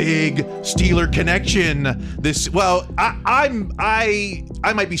is a big Steeler connection.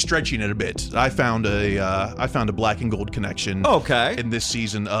 I might be stretching it a bit. I found a black and gold connection. Okay. In this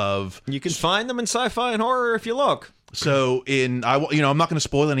season of. You can find them in sci-fi and horror if you look. So I'm not going to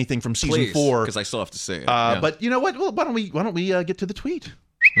spoil anything from season 4 because I still have to see it. But you know what? Well, why don't we get to the tweet?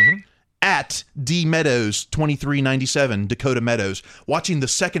 Mm-hmm. At D Meadows 2397, Dakota Meadows, watching the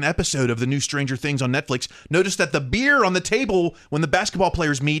second episode of the new Stranger Things on Netflix, noticed that the beer on the table when the basketball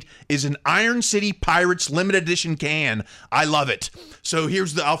players meet is an Iron City Pirates limited edition can. I love it. So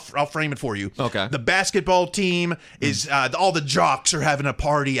here's I'll frame it for you. Okay. The basketball team is all the jocks are having a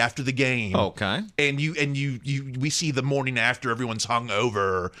party after the game. Okay. And we see the morning after everyone's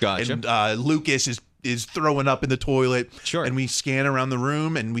hungover. Gotcha. And Lucas is throwing up in the toilet. Sure. And we scan around the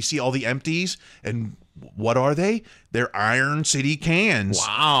room and we see all the empties. And what are they? They're Iron City cans.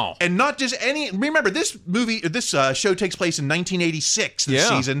 Wow. And not just any. Remember, this show takes place in 1986 this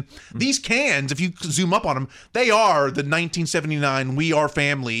season. These cans, if you zoom up on them, they are the 1979 We Are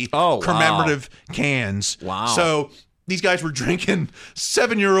Family commemorative cans. Wow. So these guys were drinking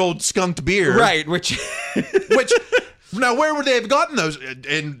 7-year-old skunked beer. Right. Which now, where would they have gotten those?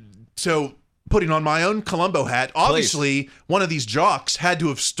 And so, putting on my own Columbo hat, obviously one of these jocks had to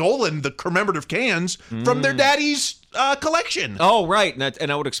have stolen the commemorative cans from their daddy's collection. Oh, right. And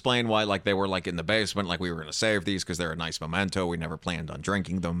that would explain why, like, they were, like, in the basement, like, we were going to save these because they're a nice memento. We never planned on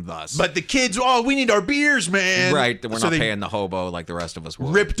drinking them, thus. But the kids, we need our beers, man. Right. We're not paying the hobo like the rest of us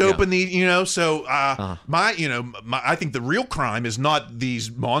would. Ripped open the, so I think the real crime is not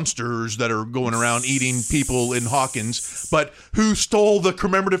these monsters that are going around eating people in Hawkins, but who stole the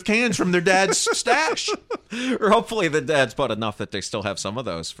commemorative cans from their dad's stash. Or hopefully the dad's bought enough that they still have some of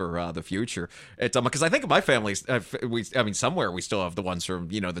those for the future. It's because I think my family's, somewhere we still have the ones from,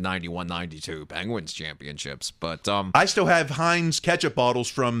 the 91-92 Penguins championships. But I still have Heinz ketchup bottles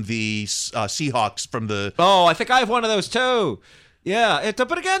from the Seahawks from the... Oh, I think I have one of those too. Yeah,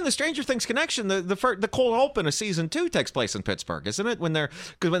 but again, the Stranger Things connection, the cold open of season 2 takes place in Pittsburgh, isn't it? When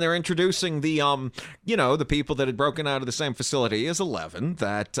they're introducing the the people that had broken out of the same facility as 11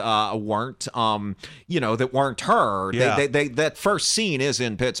 that weren't that weren't her. Yeah. They that first scene is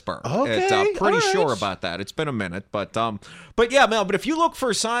in Pittsburgh. Okay, pretty sure about that. It's been a minute, but yeah, Mel. But if you look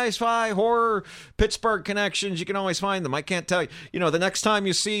for sci-fi horror Pittsburgh connections, you can always find them. I can't tell you. The next time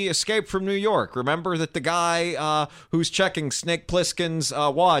you see Escape from New York, remember that the guy who's checking Snake Plissken's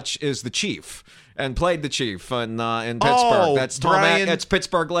watch is the chief and played the chief in Pittsburgh. That's That's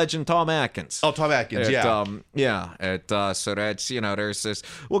Pittsburgh legend Tom Atkins. Oh, Tom Atkins, So that's there's this.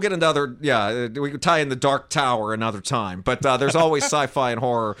 We'll get into other. Yeah, we could tie in the Dark Tower another time, but there's always sci-fi and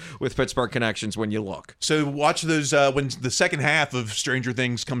horror with Pittsburgh connections when you look. So watch those when the second half of Stranger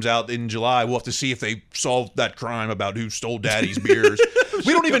Things comes out in July. We'll have to see if they solved that crime about who stole Daddy's beers.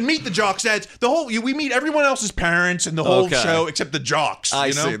 We don't even meet the jocks' dads. We meet everyone else's parents in the whole show except the jocks.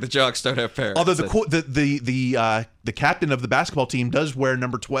 I see. The jocks don't have parents. Although the captain of the basketball team does wear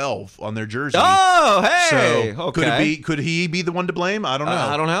number 12 on their jersey. Oh, hey. So okay. Could he be the one to blame? I don't know.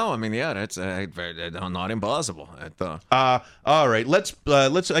 I don't know. I mean, yeah, that's not impossible. All right. Let's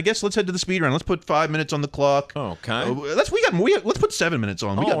head to the speed round. Let's put 5 minutes on the clock. Okay. Let's put 7 minutes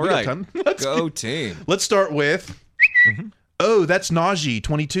on. We got time. Go team. Let's start with. Oh, that's Najee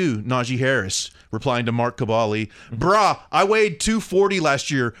 22, Najee Harris, replying to Mark Cabali. Brah, I weighed 240 last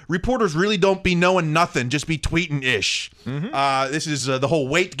year. Reporters really don't be knowing nothing, just be tweeting-ish. This is the whole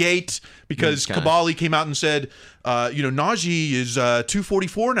weight gate, because Cabali came out and said, Najee is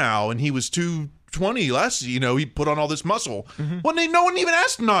 244 now, and he was 220 last, he put on all this muscle. Well, no one even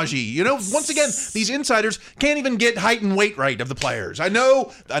asked Najee. Once again, these insiders can't even get height and weight right of the players. I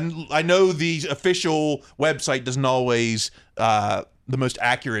know the official website doesn't always the most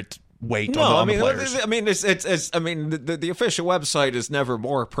accurate weight on the players. The official website is never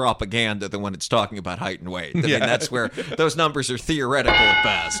more propaganda than when it's talking about height and weight. I mean, that's where those numbers are theoretical at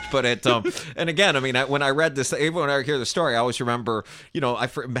best. But and again, when I read this, even when I hear the story, I always remember,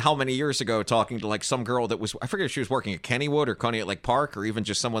 how many years ago talking to like some girl that was, I forget if she was working at Kennywood or Coney at Lake Park, or even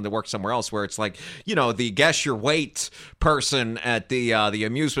just someone that worked somewhere else, where it's like, the guess your weight person at the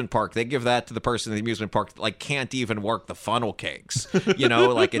amusement park, they give that to the person at the amusement park that like can't even work the funnel cakes.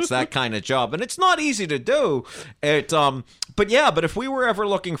 Like it's that kind of job, and it's not easy to do it. But if we were ever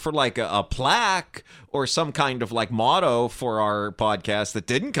looking for like a plaque or some kind of like motto for our podcast that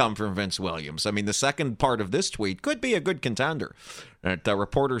didn't come from Vince Williams, the second part of this tweet could be a good contender.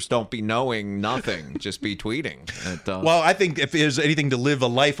 Reporters don't be knowing nothing, just be tweeting. Well, I think if there's anything to live a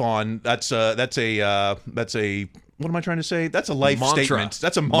life on, that's a what am I trying to say? That's a life statement.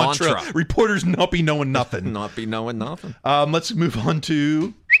 That's a mantra. Reporters not be knowing nothing. Not be knowing nothing. Let's move on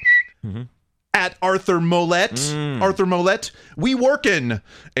to at Arthur Mollett. Arthur Mollett, we workin'.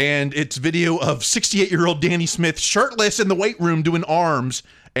 And it's video of 68-year-old Danny Smith shirtless in the weight room doing arms.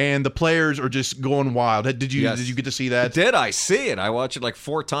 and the players are just going wild. Did you get to see that? Did I see it? I watched it like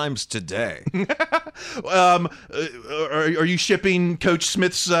 4 times today. Are you shipping Coach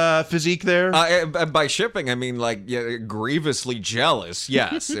Smith's physique there? By shipping, I mean like grievously jealous.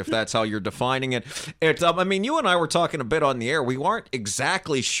 Yes, if that's how you're defining it. I mean, you and I were talking a bit on the air. We weren't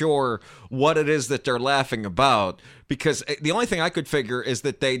exactly sure what it is that they're laughing about, because the only thing I could figure is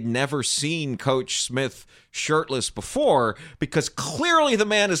that they'd never seen Coach Smith shirtless before, because clearly the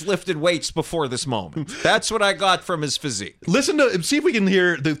man has lifted weights before this moment. That's what I got from his physique. See if we can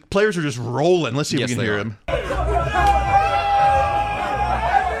hear, the players are just rolling. Let's see if we can hear him.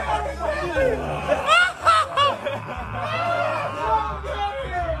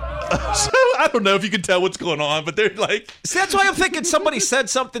 So I don't know if you can tell what's going on, but they're like... See, that's why I'm thinking somebody said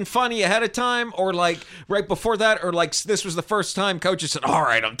something funny ahead of time, or like right before that, or like this was the first time Coach said, all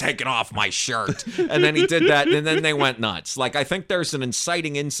right, I'm taking off my shirt. And then he did that, and then they went nuts. Like, I think there's an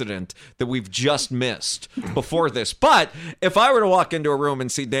inciting incident that we've just missed before this. But if I were to walk into a room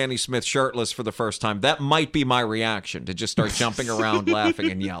and see Danny Smith shirtless for the first time, that might be my reaction, to just start jumping around, laughing,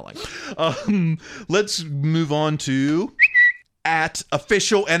 and yelling. Let's move on to... at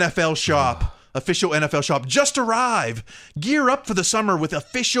Official NFL Shop. Official NFL Shop just arrive. Gear up for the summer with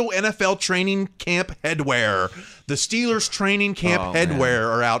Official NFL Training Camp headwear. The Steelers Training Camp headwear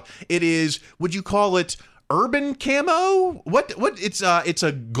are out. It is, would you call it urban camo? What it's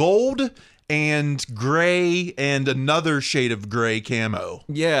a gold and gray and another shade of gray camo.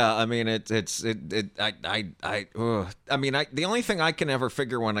 Yeah, I mean the only thing I can ever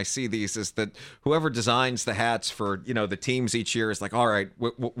figure when I see these is that whoever designs the hats for, the teams each year is like, all right,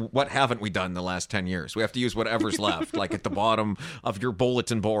 what haven't we done the last 10 years? We have to use whatever's left, like at the bottom of your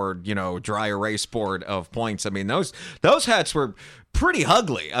bulletin board, dry erase board of points. I mean, those hats were pretty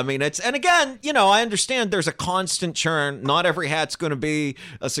ugly. I mean, and again, I understand there's a constant churn. Not every hat's going to be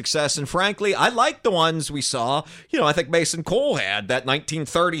a success. And frankly, I like the ones we saw. I think Mason Cole had that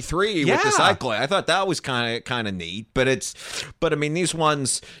 1933 with the cycling. I thought that was kind of neat. But I mean, these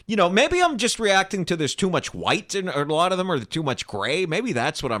ones, maybe I'm just reacting to there's too much white in a lot of them, or too much gray. Maybe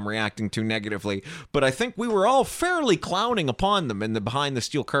that's what I'm reacting to negatively. But I think we were all fairly clowning upon them in the behind the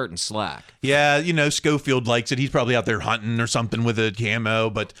steel curtain slack. Yeah, Schofield likes it. He's probably out there hunting or something with a camo,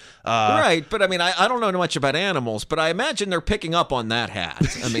 but right. But I mean, I don't know much about animals, but I imagine they're picking up on that hat.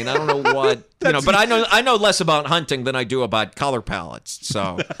 I mean, I don't know what but I know less about hunting than I do about color palettes.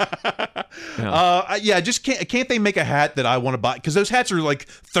 So just can't they make a hat that I want to buy? Because those hats are like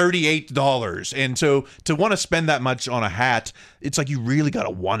 $38, and so to want to spend that much on a hat, it's like you really got to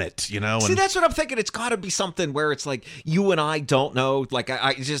want it, See, that's what I'm thinking. It's got to be something where it's like you and I don't know. Like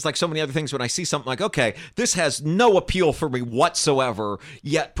I just like so many other things when I see something like, okay, this has no appeal for me whatsoever,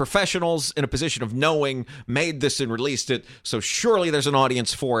 yet professionals in a position of knowing made this and released it, so surely there's an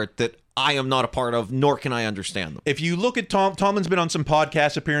audience for it that I am not a part of, nor can I understand them. If you look at Tomlin's been on some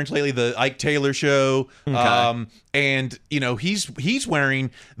podcast appearance lately, the Ike Taylor Show, and he's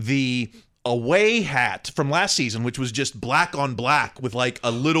wearing the away hat from last season, which was just black on black with like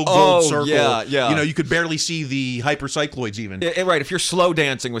a little gold circle. Yeah. You could barely see the hypercycloids even. Right. If you're slow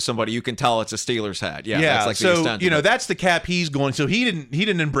dancing with somebody, you can tell it's a Steelers hat. Yeah. That's like so that's the cap he's going. So he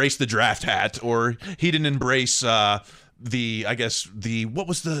didn't embrace the draft hat, or he didn't embrace not the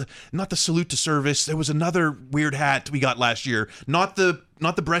salute to service. There was another weird hat we got last year. Not the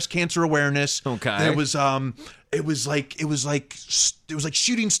breast cancer awareness. Okay. It was like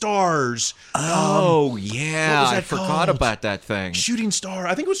shooting stars. Oh I forgot about that thing. Shooting star.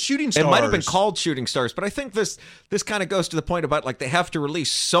 I think it was shooting stars. It might have been called shooting stars, but I think this kind of goes to the point about like they have to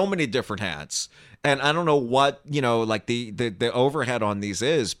release so many different hats. And I don't know what, like the overhead on these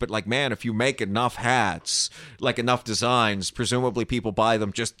is, but like, man, if you make enough hats, like enough designs, presumably people buy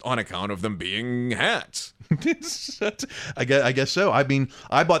them just on account of them being hats. I guess so. I mean,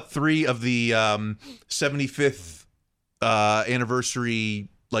 I bought 3 of the 75th anniversary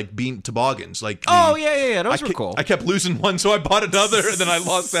like bean toboggans. Like those were cool. I kept losing one, so I bought another, and then I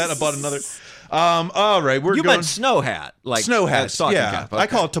lost that. I bought another. All right, you meant snow hat, like snow hat. Yeah, cap. Okay. I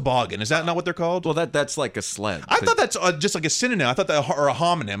call it toboggan. Is that not what they're called? Well, that's like a sled. I thought that's just like a synonym. I thought that, or a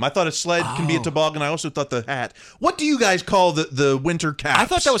homonym. I thought a sled can be a toboggan. I also thought the hat. What do you guys call the winter caps? I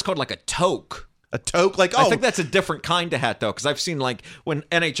thought that was called like a toque. A toque? Like, I think that's a different kind of hat, though, because I've seen, like, when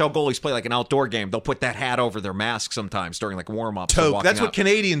NHL goalies play, like, an outdoor game, they'll put that hat over their mask sometimes during, like, warm-ups. Toque. That's what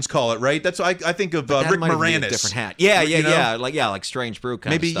Canadians call it, right? That's I think of Rick Moranis. A different hat. Yeah. Like Strange Brew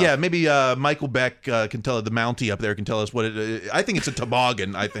kind of stuff. Yeah, maybe Michael Beck can tell, the Mountie up there can tell us what it is. I think it's a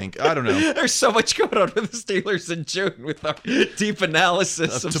toboggan, I think. I don't know. There's so much going on with the Steelers in June with our deep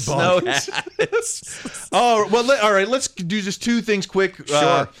analysis of snow hats. All right, let's do just two things quick.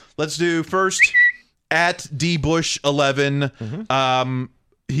 Sure. Let's do first at DBush11.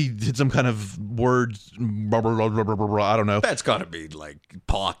 He did some kind of words. I don't know. That's got to be like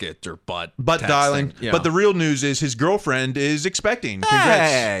pocket or butt dialing. Yeah. But the real news is his girlfriend is expecting.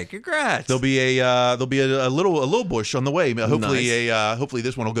 Hey, congrats! There'll be a little Bush on the way. Hopefully nice. Hopefully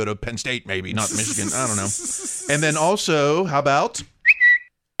this one will go to Penn State, maybe not Michigan. I don't know. And then also, how about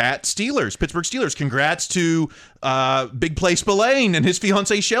at Pittsburgh Steelers? Congrats to Big Play Spillane and his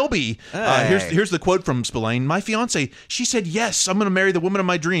fiancée Shelby. Hey. Here's the quote from Spillane. My fiancée, she said yes. I'm going to marry the woman of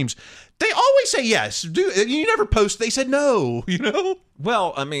my dreams. They always say yes. You never post. They said no. You know.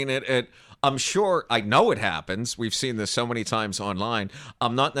 Well, I mean it. I'm sure, I know it happens. We've seen this so many times online.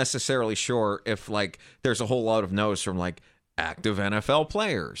 I'm not necessarily sure if like there's a whole lot of no's from like active NFL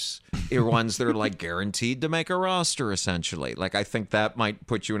players, ones that are like guaranteed to make a roster essentially. Like I think that might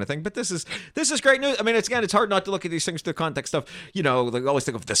put you in a thing. But this is great news. I mean, it's hard not to look at these things through the context of, you know, they always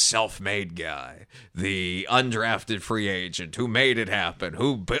think of the self-made guy, the undrafted free agent who made it happen,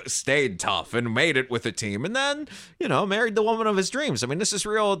 who stayed tough and made it with a team, and then, you know, married the woman of his dreams. I mean, this is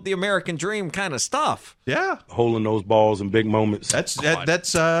real the American dream kind of stuff. Yeah, holding those balls in big moments. That's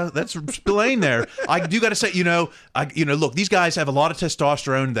Spillane there. I do got to say, look, these guys have a lot of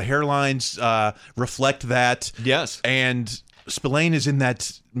testosterone. The hairlines reflect that. Yes. And Spillane is in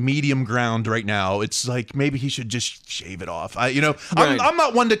that medium ground right now. It's like maybe he should just shave it off. I'm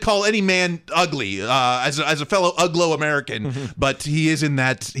not one to call any man ugly as a fellow Uglo American, but he is in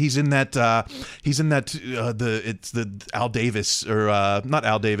that. He's in that. It's the Al Davis or not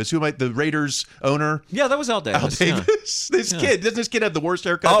Al Davis. Who might the Raiders owner? Yeah, that was Al Davis. Al Davis. Yeah. Kid doesn't this kid have the worst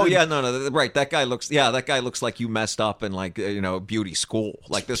haircut? Oh yeah, no, right. That guy looks like you messed up in like beauty school.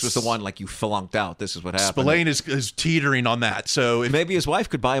 Like this was the one like you flunked out. This is what happened. Spillane is teetering on that. So maybe his wife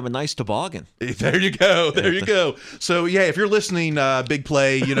could buy him a nice toboggan. There you go. So yeah, if you're listening, Big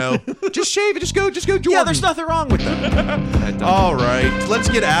Play, just shave it. Just go, Jordan. Yeah, there's nothing wrong with that. All right, let's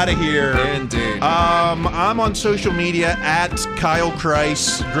get out of here. Indeed. I'm on social media at Kyle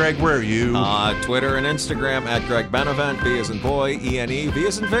Kreis. Greg, where are you? Twitter and Instagram at Greg Benevent. B as in boy, E-N-E. V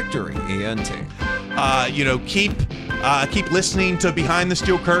as in victory, E-N-T. Keep listening to Behind the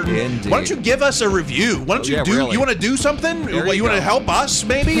Steel Curtain. Indeed. Why don't you give us a review? Why don't you really. You want to do something? You want to help us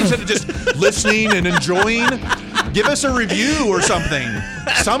maybe instead of just listening and enjoying? Give us a review or something.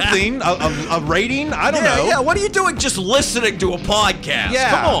 A rating? I don't know. Yeah, what are you doing just listening to a podcast?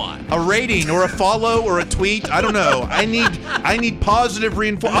 Yeah. Come on. A rating or a follow or a tweet. I don't know. I need positive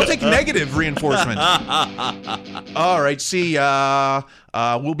reinforcement. I'll take negative reinforcement. All right. See,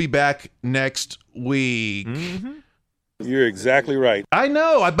 we'll be back next week. Mm-hmm. You're exactly right. I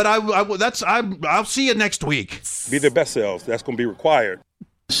know, but I'll see you next week. Be their best selves. That's going to be required.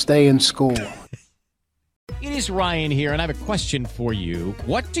 Stay in school. It is Ryan here, and I have a question for you.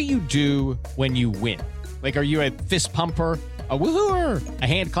 What do you do when you win? Like, are you a fist pumper, a woo-hooer, a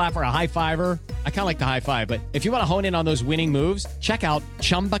hand clapper, a high-fiver? I kind of like the high-five, but if you want to hone in on those winning moves, check out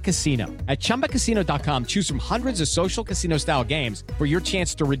Chumba Casino. At ChumbaCasino.com, choose from hundreds of social casino-style games for your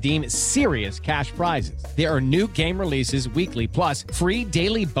chance to redeem serious cash prizes. There are new game releases weekly, plus free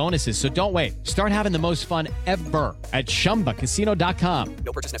daily bonuses, so don't wait. Start having the most fun ever at ChumbaCasino.com.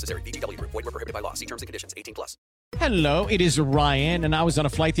 No purchase necessary. VGW Group. Void where prohibited by law. See terms and conditions. 18+. Hello, it is Ryan, and I was on a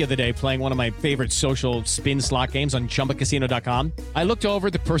flight the other day playing one of my favorite social spin slot games on ChumbaCasino.com. I looked over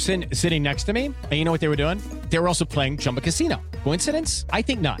at the person sitting next to me, and you know what they were doing? They were also playing Chumba Casino. Coincidence? I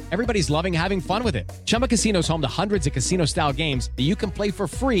think not. Everybody's loving having fun with it. Chumba Casino is home to hundreds of casino-style games that you can play for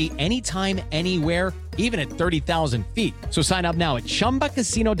free anytime, anywhere, even at 30,000 feet. So sign up now at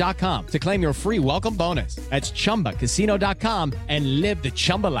ChumbaCasino.com to claim your free welcome bonus. That's ChumbaCasino.com and live the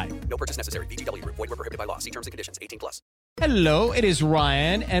Chumba life. No purchase necessary. VGW Group. Void where prohibited by law. See terms and conditions. 18+. Hello, it is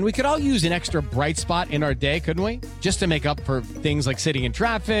Ryan, and we could all use an extra bright spot in our day, couldn't we? Just to make up for things like sitting in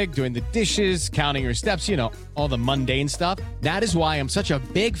traffic, doing the dishes, counting your steps, all the mundane stuff. That is why I'm such a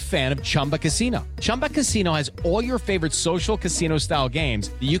big fan of Chumba Casino. Chumba Casino has all your favorite social casino-style games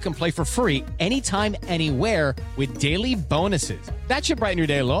that you can play for free anytime, anywhere with daily bonuses. That should brighten your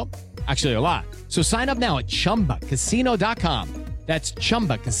day a little. Actually, a lot. So sign up now at ChumbaCasino.com. That's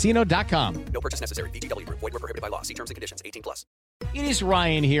ChumbaCasino.com. No purchase necessary. VGW Group. Void where prohibited by law. See terms and conditions. 18+. It is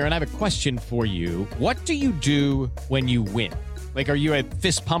Ryan here, and I have a question for you. What do you do when you win? Like, are you a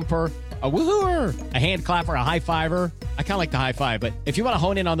fist pumper, a woohooer, a hand clapper, a high fiver? I kind of like the high five, but if you want to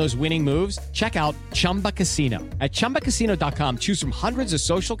hone in on those winning moves, check out Chumba Casino. At ChumbaCasino.com, choose from hundreds of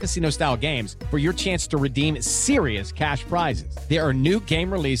social casino-style games for your chance to redeem serious cash prizes. There are new game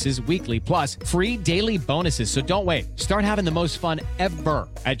releases weekly, plus free daily bonuses. So don't wait. Start having the most fun ever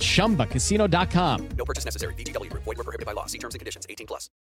at ChumbaCasino.com. No purchase necessary. VGW Group. Void where prohibited by law. See terms and conditions. 18+.